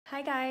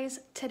Hi guys,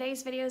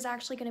 today's video is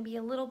actually going to be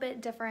a little bit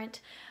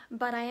different,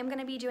 but I am going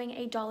to be doing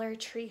a Dollar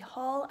Tree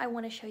haul. I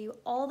want to show you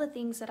all the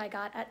things that I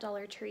got at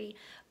Dollar Tree.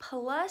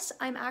 Plus,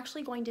 I'm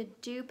actually going to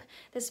dupe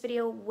this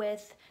video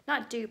with,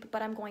 not dupe,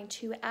 but I'm going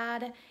to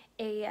add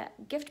a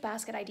gift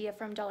basket idea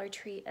from Dollar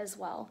Tree as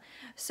well.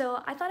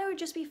 So I thought it would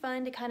just be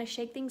fun to kind of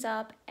shake things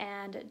up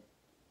and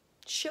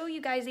show you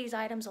guys these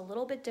items a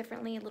little bit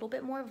differently, a little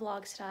bit more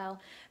vlog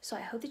style. So I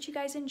hope that you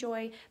guys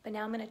enjoy, but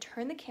now I'm gonna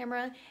turn the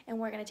camera and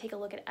we're gonna take a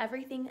look at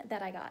everything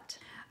that I got.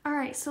 All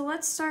right, so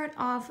let's start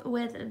off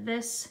with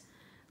this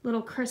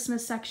little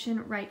Christmas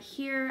section right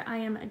here. I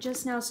am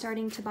just now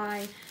starting to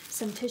buy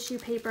some tissue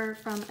paper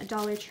from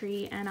Dollar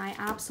Tree and I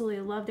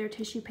absolutely love their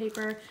tissue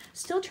paper.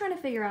 Still trying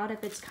to figure out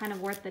if it's kind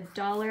of worth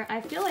 $1.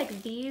 I feel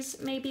like these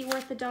may be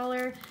worth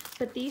 $1,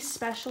 but these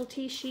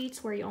specialty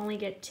sheets where you only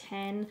get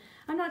 10,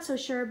 I'm not so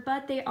sure,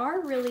 but they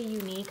are really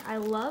unique. I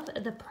love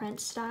the print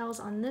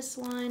styles on this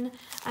one.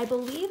 I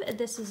believe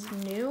this is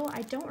new.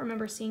 I don't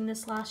remember seeing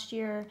this last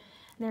year.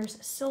 There's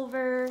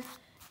silver,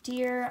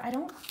 deer.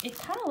 It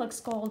kind of looks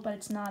gold, but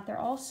it's not. They're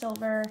all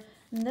silver,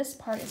 and this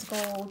part is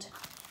gold.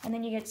 And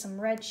then you get some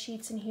red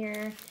sheets in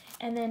here.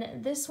 And then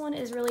this one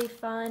is really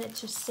fun.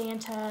 It's just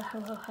Santa,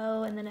 ho ho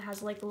ho, and then it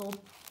has like a little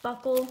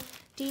buckle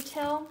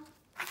detail.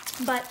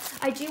 But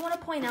I do want to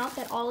point out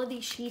that all of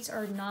these sheets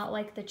are not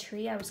like the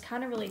tree. I was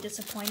kind of really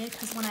disappointed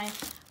because when I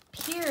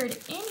peered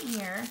in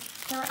here,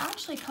 there are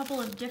actually a couple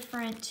of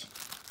different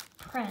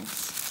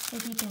prints,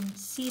 if you can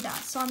see that.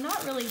 So I'm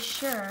not really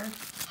sure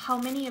how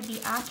many of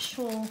the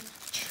actual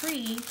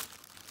tree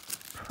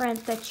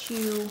print that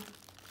you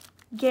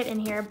get in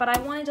here, but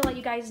I wanted to let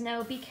you guys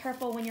know, be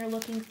careful when you're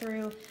looking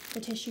through the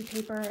tissue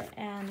paper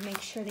and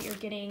make sure that you're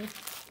getting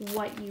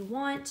what you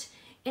want.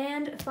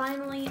 And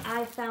finally,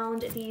 I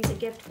found these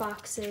gift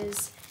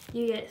boxes.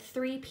 You get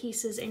 3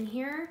 pieces in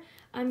here.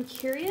 I'm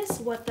curious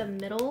what the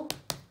middle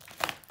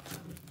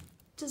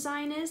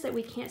design is that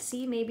we can't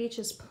see. Maybe it's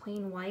just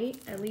plain white.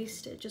 At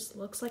least it just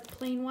looks like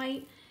plain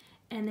white.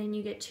 And then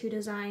you get 2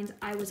 designs.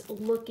 I was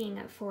looking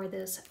for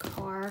this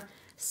car,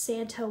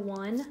 Santa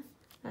one.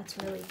 That's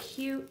really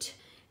cute.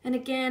 And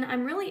again,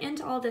 I'm really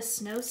into all this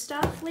snow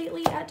stuff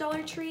lately at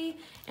Dollar Tree,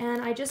 and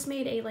I just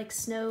made a like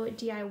snow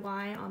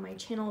DIY on my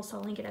channel, so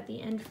I'll link it at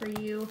the end for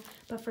you.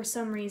 But for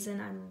some reason,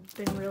 I've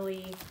been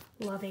really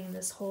loving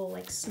this whole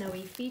like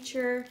snowy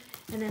feature.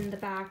 And then the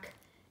back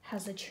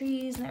has the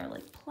trees, and they're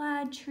like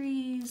plaid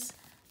trees,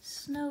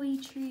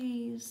 snowy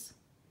trees.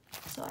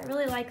 So I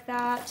really like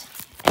that,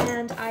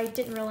 and I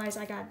didn't realize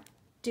I got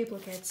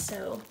duplicates,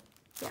 so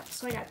yeah.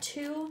 So I got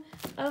 2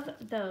 of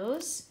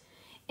those.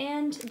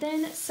 And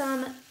then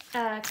some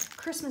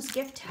Christmas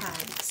gift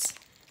tags.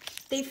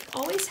 They've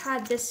always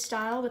had this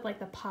style with like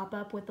the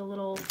pop-up with the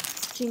little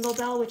jingle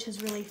bell, which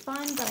is really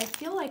fun, but I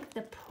feel like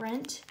the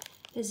print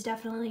is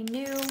definitely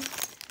new.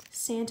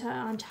 Santa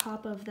on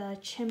top of the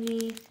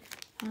chimney,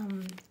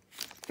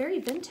 very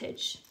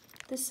vintage.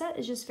 This set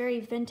is just very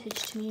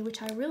vintage to me,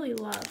 which I really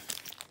love.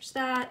 There's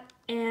that,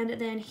 and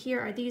then here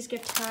are these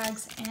gift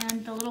tags,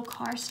 and the little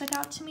car stuck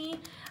out to me.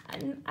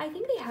 And I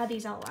think they had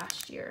these out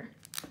last year.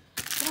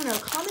 I don't know,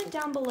 comment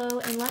down below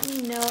and let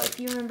me know if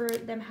you remember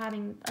them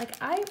having, like,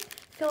 I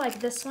feel like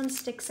this one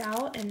sticks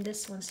out and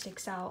this one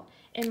sticks out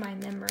in my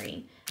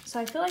memory. So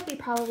I feel like they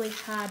probably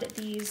had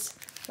these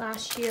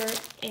last year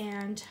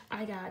and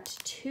I got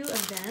 2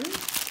 of them.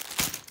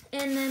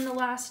 And then the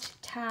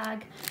last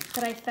tag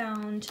that I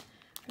found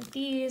are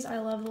these. I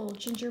love little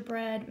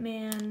gingerbread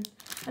man.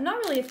 I'm not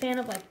really a fan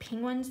of like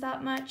penguins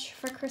that much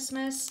for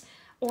Christmas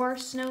or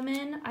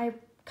snowmen. I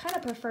kind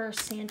of prefer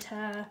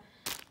Santa,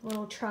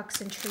 little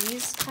trucks and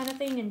trees kind of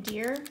thing, and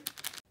deer.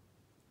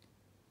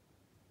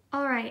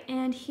 All right,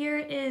 and here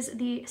is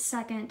the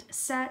second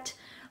set.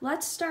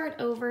 Let's start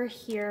over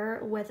here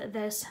with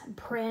this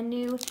brand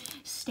new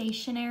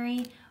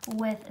stationery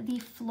with the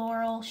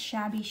floral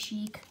shabby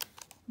chic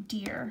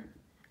deer.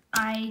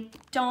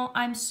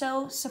 I'm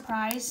so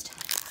surprised,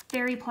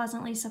 very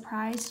pleasantly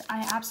surprised.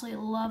 I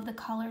absolutely love the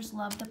colors,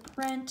 love the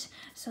print.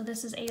 So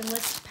this is a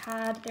list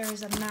pad. There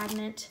is a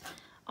magnet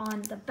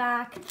on the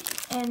back,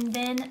 and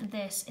then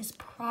this is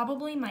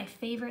probably my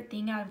favorite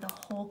thing out of the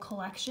whole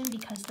collection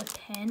because the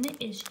pen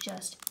is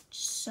just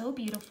so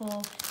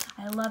beautiful.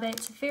 I love it.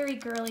 It's very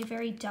girly,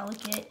 very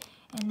delicate,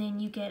 and then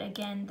you get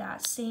again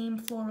that same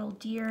floral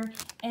deer.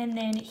 And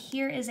then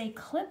here is a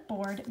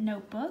clipboard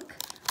notebook,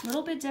 a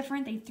little bit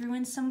different. They threw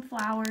in some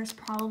flowers,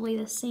 probably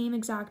the same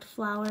exact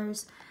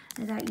flowers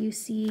that you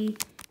see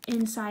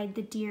inside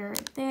the deer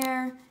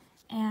there.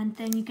 And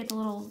then you get the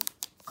little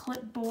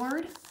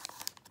clipboard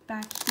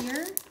back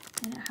here,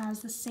 and it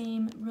has the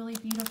same really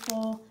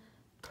beautiful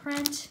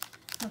print.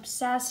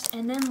 Obsessed.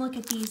 And then look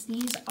at these.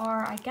 These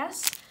are, I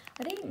guess,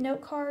 are they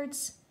note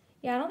cards?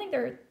 Yeah, I don't think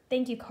they're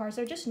thank you cards.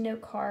 They're just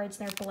note cards.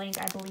 They're blank,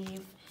 I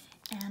believe.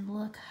 And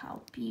look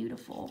how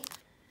beautiful.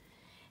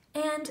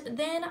 And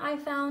then I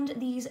found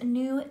these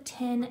new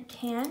tin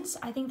cans.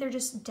 I think they're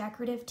just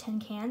decorative tin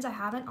cans. I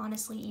haven't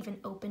honestly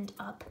even opened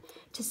up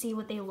to see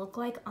what they look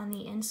like on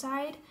the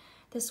inside.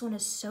 This one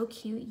is so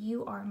cute.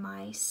 You are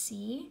my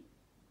sea.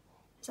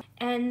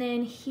 And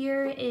then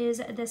here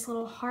is this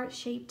little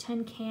heart-shaped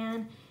tin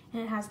can,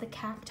 and it has the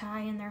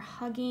cacti and they're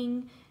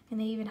hugging, and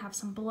they even have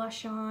some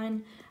blush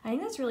on. I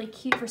think that's really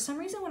cute. For some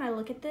reason when I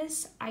look at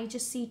this, I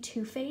just see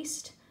Too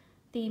Faced,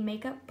 the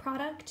makeup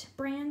product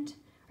brand,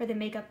 or the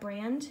makeup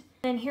brand.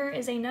 And here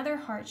is another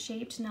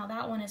heart-shaped. Now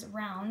that one is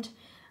round,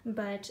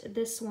 but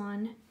this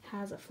one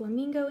has a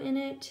flamingo in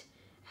it,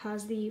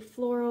 has the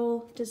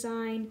floral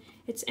design.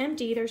 It's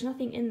empty, there's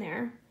nothing in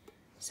there.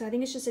 So I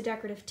think it's just a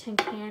decorative tin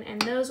can, and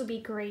those would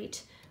be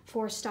great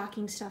for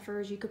stocking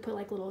stuffers. You could put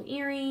like little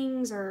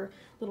earrings or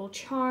little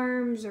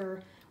charms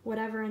or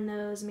whatever in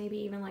those, maybe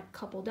even like a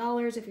couple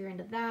dollars if you're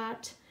into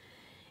that.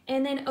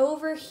 And then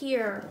over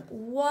here,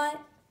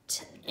 what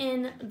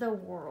in the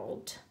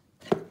world?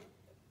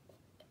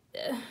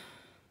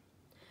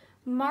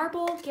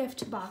 Marble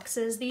gift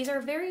boxes. These are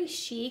very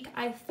chic.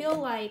 I feel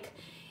like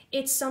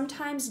it's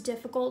sometimes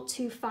difficult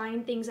to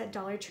find things at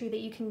Dollar Tree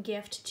that you can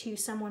gift to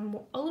someone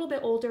a little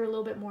bit older, a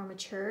little bit more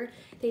mature.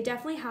 They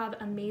definitely have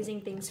amazing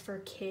things for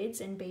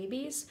kids and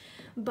babies,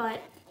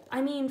 but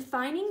I mean,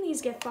 finding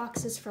these gift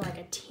boxes for like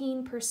a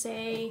teen per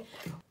se,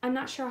 I'm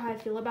not sure how I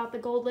feel about the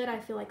gold lid. I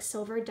feel like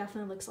silver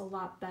definitely looks a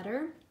lot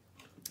better.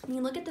 I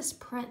mean, look at this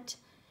print.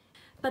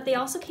 But they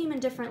also came in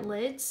different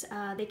lids.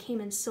 They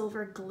came in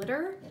silver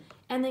glitter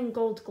and then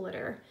gold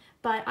glitter.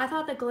 But I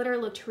thought the glitter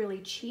looked really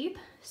cheap,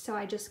 so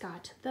I just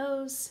got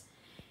those.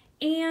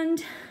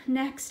 And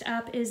next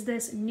up is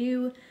this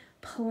new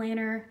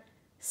planner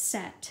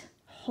set.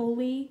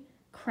 Holy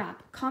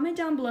crap. Comment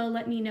down below,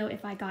 let me know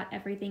if I got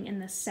everything in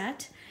the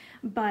set.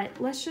 But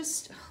let's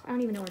just, I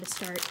don't even know where to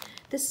start.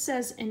 This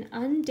says an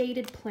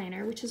undated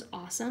planner, which is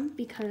awesome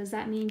because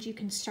that means you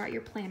can start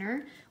your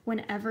planner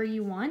whenever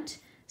you want.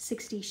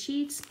 60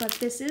 sheets, but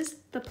this is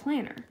the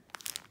planner.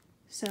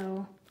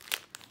 So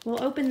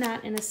we'll open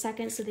that in a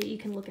second so that you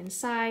can look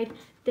inside.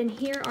 Then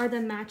here are the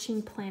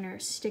matching planner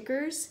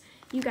stickers.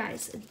 You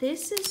guys,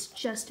 this is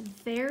just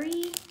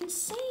very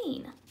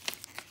insane.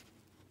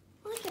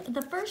 Look at,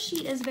 the first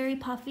sheet is very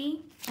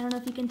puffy. I don't know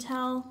if you can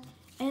tell.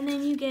 And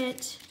then you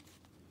get,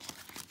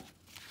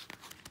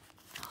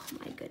 oh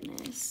my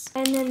goodness.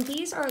 And then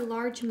these are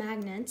large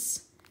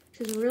magnets,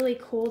 which is really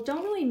cool.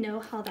 Don't really know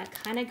how that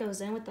kind of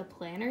goes in with the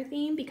planner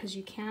theme because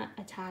you can't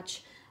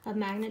attach a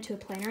magnet to a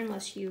planner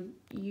unless you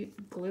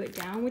glue it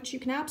down, which you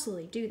can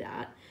absolutely do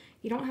that.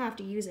 You don't have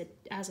to use it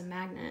as a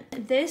magnet.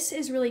 This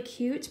is really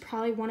cute. It's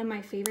probably one of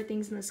my favorite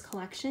things in this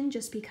collection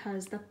just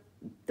because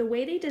the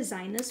way they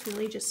design this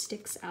really just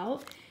sticks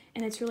out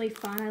and it's really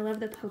fun. I love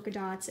the polka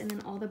dots and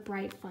then all the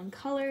bright fun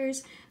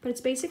colors, but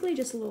it's basically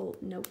just a little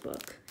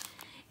notebook.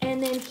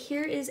 And then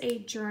here is a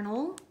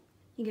journal.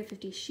 You get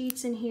 50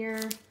 sheets in here,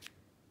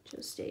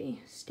 just a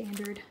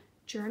standard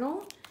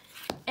journal.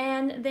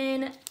 And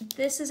then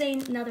this is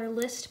another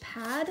list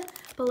pad,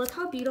 but look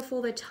how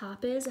beautiful the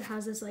top is. It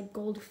has this like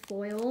gold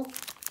foil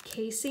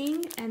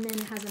casing, and then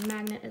it has a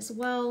magnet as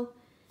well.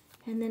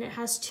 And then it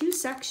has two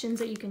sections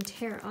that you can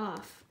tear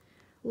off.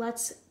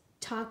 Let's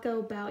talk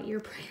about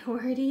your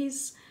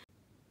priorities.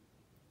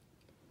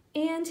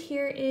 And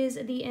here is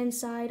the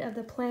inside of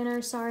the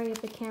planner. Sorry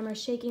if the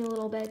camera's shaking a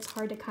little bit. It's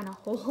hard to kind of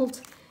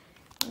hold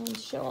and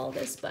show all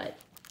this, but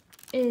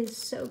it is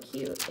so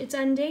cute. It's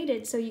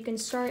undated, so you can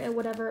start at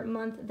whatever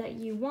month that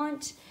you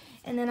want.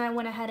 And then I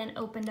went ahead and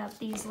opened up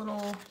these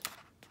little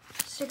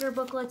sticker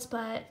booklets,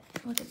 but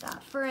look at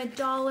that. For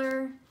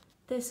 $1,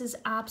 this is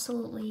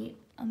absolutely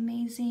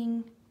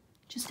amazing.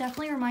 Just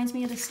definitely reminds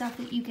me of the stuff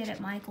that you get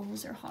at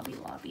Michael's or Hobby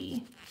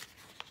Lobby.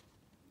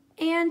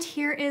 And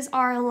here is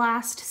our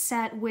last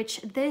set,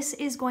 which this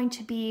is going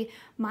to be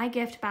my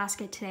gift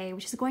basket today,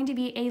 which is going to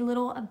be a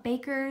little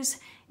baker's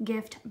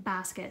gift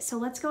basket. So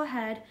let's go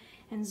ahead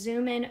and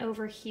zoom in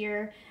over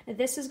here.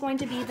 This is going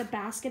to be the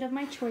basket of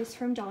my choice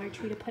from Dollar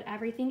Tree to put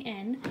everything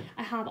in.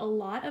 I have a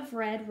lot of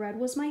red. Red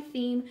was my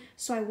theme,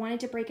 so I wanted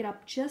to break it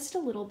up just a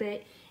little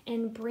bit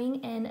and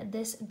bring in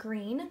this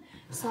green.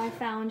 So I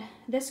found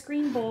this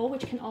green bowl,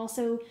 which can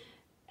also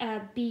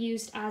be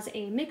used as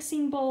a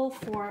mixing bowl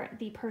for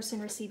the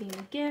person receiving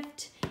the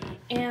gift.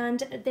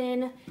 And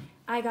then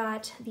I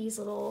got these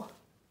little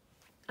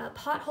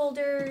pot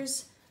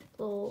holders,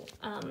 little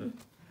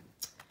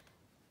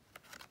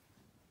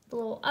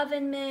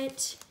oven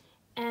mitt,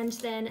 and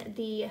then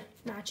the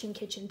matching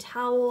kitchen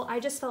towel. I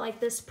just felt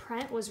like this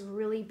print was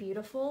really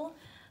beautiful.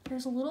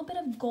 There's a little bit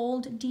of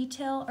gold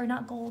detail, or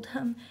not gold,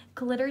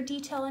 glitter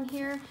detail in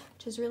here,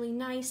 which is really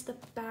nice. The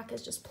back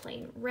is just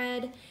plain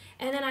red.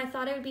 And then I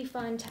thought it would be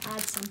fun to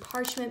add some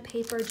parchment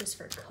paper just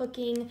for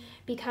cooking,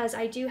 because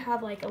I do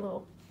have like a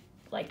little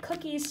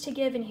cookies to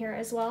give in here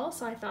as well.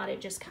 So I thought it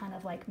just kind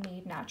of like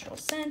made natural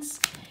sense.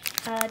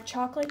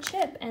 Chocolate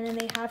chip, and then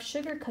they have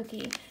sugar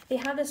cookie. They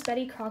have this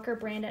Betty Crocker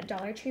brand at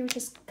Dollar Tree, which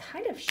is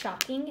kind of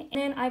shocking.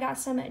 And then I got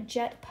some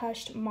jet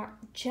puffed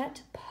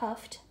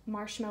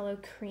marshmallow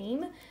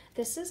cream.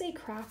 This is a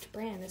craft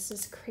brand. This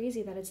is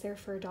crazy that it's there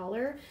for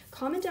 $1.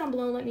 Comment down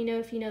below and let me know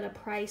if you know the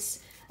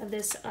price of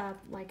this,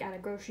 like at a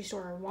grocery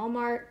store or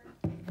Walmart.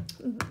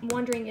 I'm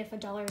wondering if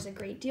 $1 is a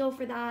great deal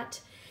for that.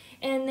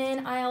 And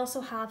then I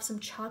also have some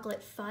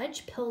chocolate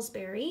fudge,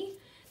 Pillsbury.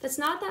 That's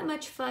not that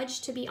much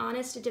fudge, to be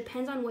honest. It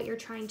depends on what you're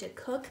trying to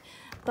cook.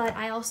 But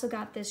I also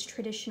got this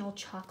traditional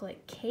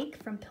chocolate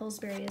cake from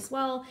Pillsbury as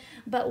well.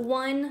 But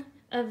one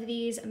of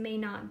these may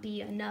not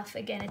be enough.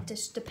 Again, it's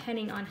just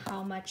depending on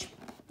how much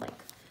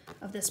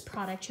of this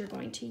product you're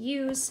going to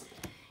use.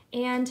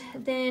 And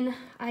then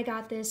I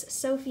got this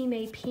Sophie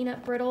made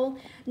peanut brittle.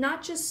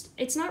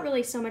 It's not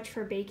really so much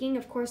for baking.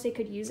 Of course, they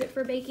could use it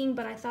for baking,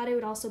 but I thought it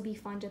would also be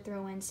fun to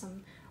throw in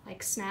some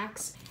like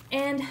snacks.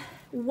 And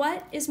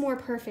what is more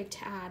perfect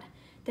to add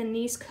than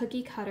these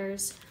cookie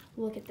cutters?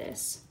 Look at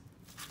this.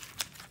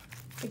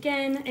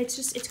 Again,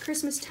 it's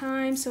Christmas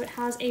time, so it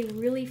has a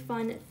really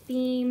fun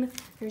theme.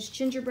 There's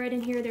gingerbread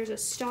in here, there's a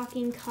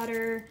stocking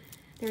cutter,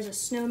 there's a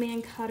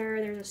snowman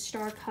cutter, there's a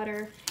star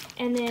cutter.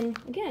 And then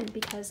again,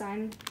 because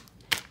I'm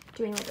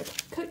doing like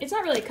it's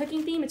not really a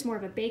cooking theme, it's more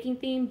of a baking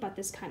theme, but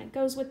this kind of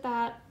goes with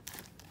that.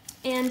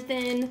 And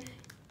then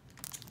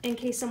in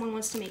case someone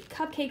wants to make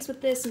cupcakes with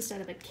this instead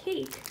of a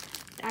cake,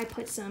 I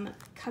put some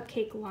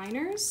cupcake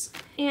liners.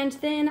 And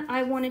then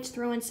I wanted to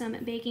throw in some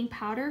baking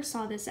powder.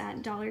 Saw this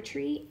at Dollar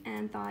Tree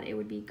and thought it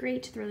would be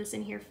great to throw this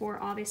in here for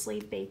obviously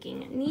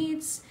baking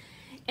needs.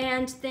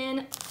 And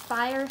then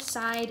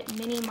fireside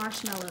mini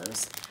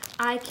marshmallows.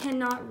 I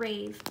cannot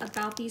rave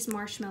about these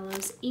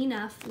marshmallows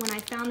enough. When I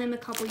found them a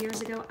couple years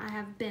ago, I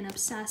have been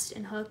obsessed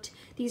and hooked.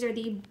 These are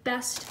the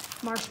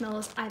best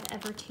marshmallows I've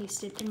ever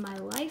tasted in my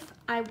life.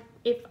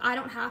 If I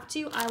don't have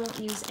to, I won't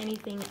use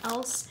anything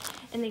else.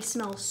 And they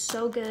smell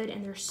so good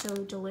and they're so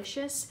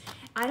delicious.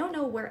 I don't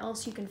know where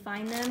else you can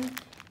find them.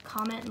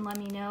 Comment and let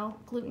me know.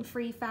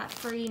 Gluten-free,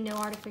 fat-free, no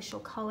artificial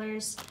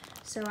colors.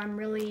 So I'm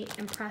really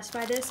impressed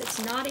by this.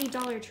 It's not a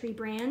Dollar Tree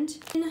brand.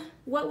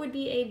 What would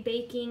be a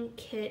baking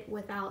kit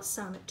without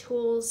some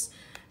tools?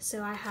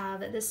 So I have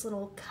this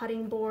little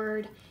cutting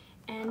board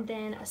and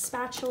then a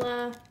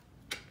spatula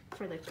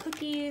for the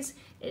cookies.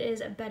 It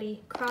is a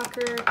Betty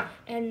Crocker.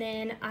 And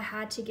then I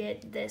had to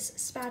get this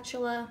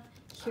spatula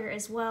here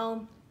as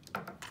well.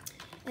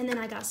 And then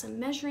I got some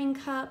measuring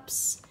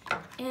cups.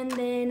 And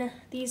then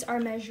these are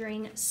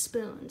measuring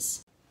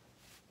spoons.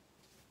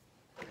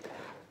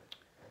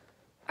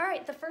 All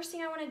right, the first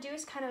thing I want to do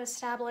is kind of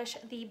establish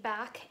the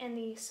back and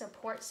the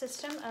support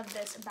system of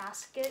this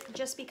basket,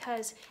 just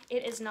because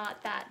it is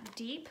not that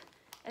deep,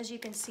 as you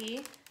can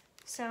see.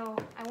 So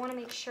I want to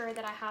make sure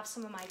that I have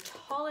some of my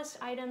tallest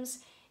items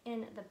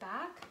in the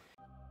back.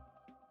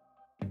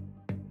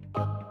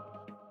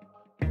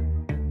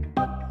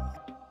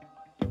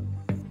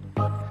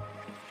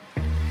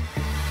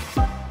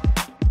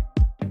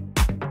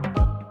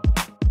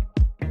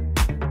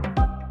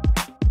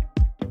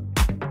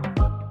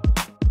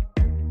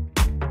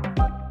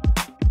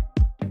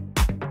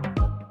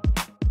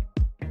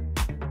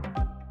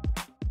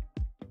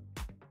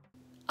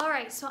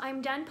 Alright, so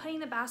I'm done putting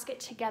the basket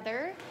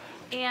together,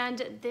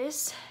 and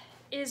this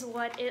is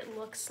what it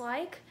looks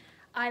like.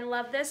 I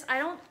love this.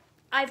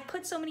 I've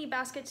put so many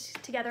baskets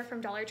together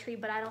from Dollar Tree,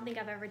 but I don't think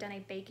I've ever done a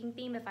baking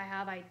theme. If I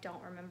have, I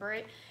don't remember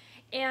it.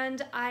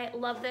 And I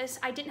love this.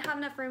 I didn't have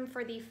enough room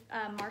for the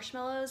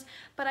marshmallows,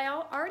 but I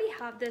already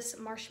have this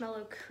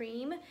marshmallow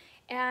cream,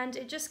 and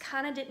it just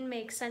kind of didn't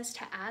make sense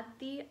to add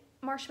the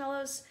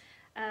marshmallows,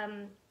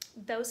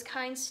 those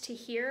kinds to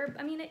here.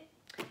 I mean,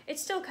 it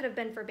still could have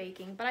been for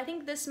baking, but I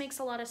think this makes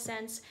a lot of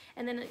sense.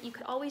 And then you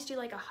could always do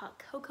like a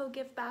hot cocoa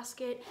gift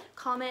basket.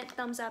 Comment,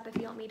 thumbs up if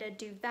you want me to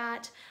do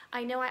that.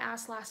 I know I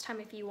asked last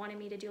time if you wanted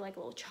me to do like a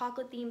little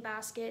chocolate themed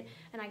basket,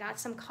 and I got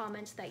some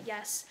comments that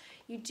yes,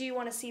 you do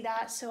want to see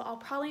that. So I'll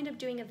probably end up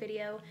doing a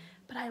video,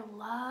 but I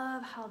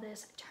love how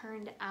this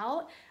turned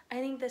out. I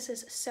think this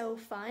is so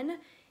fun,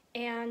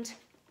 and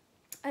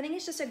I think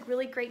it's just a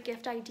really great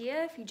gift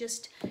idea if you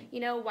just, you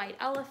know, white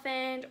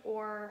elephant,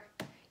 or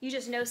you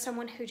just know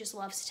someone who just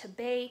loves to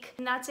bake.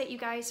 And that's it, you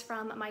guys,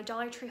 from my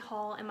Dollar Tree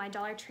haul and my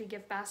Dollar Tree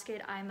gift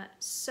basket. I'm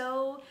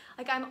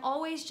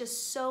always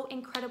just so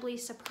incredibly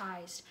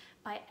surprised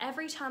by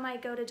every time I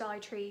go to Dollar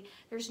Tree.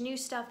 There's new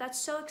stuff.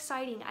 That's so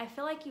exciting. I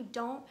feel like you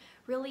don't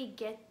really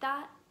get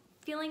that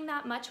feeling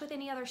that much with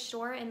any other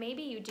store, and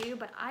maybe you do,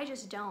 but I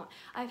just don't.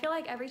 I feel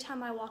like every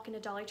time I walk into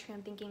Dollar Tree,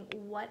 I'm thinking,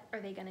 what are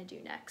they gonna do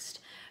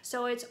next?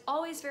 So it's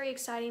always very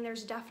exciting.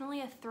 There's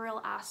definitely a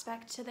thrill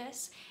aspect to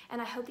this,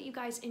 and I hope that you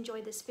guys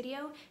enjoyed this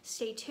video.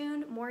 Stay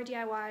tuned, more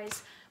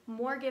DIYs,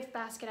 more gift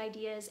basket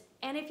ideas,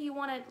 and if you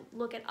wanna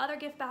look at other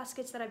gift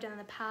baskets that I've done in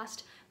the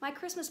past, my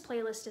Christmas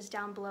playlist is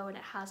down below, and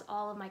it has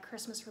all of my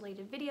Christmas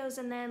related videos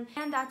in them.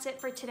 And that's it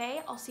for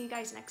today. I'll see you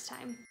guys next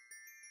time.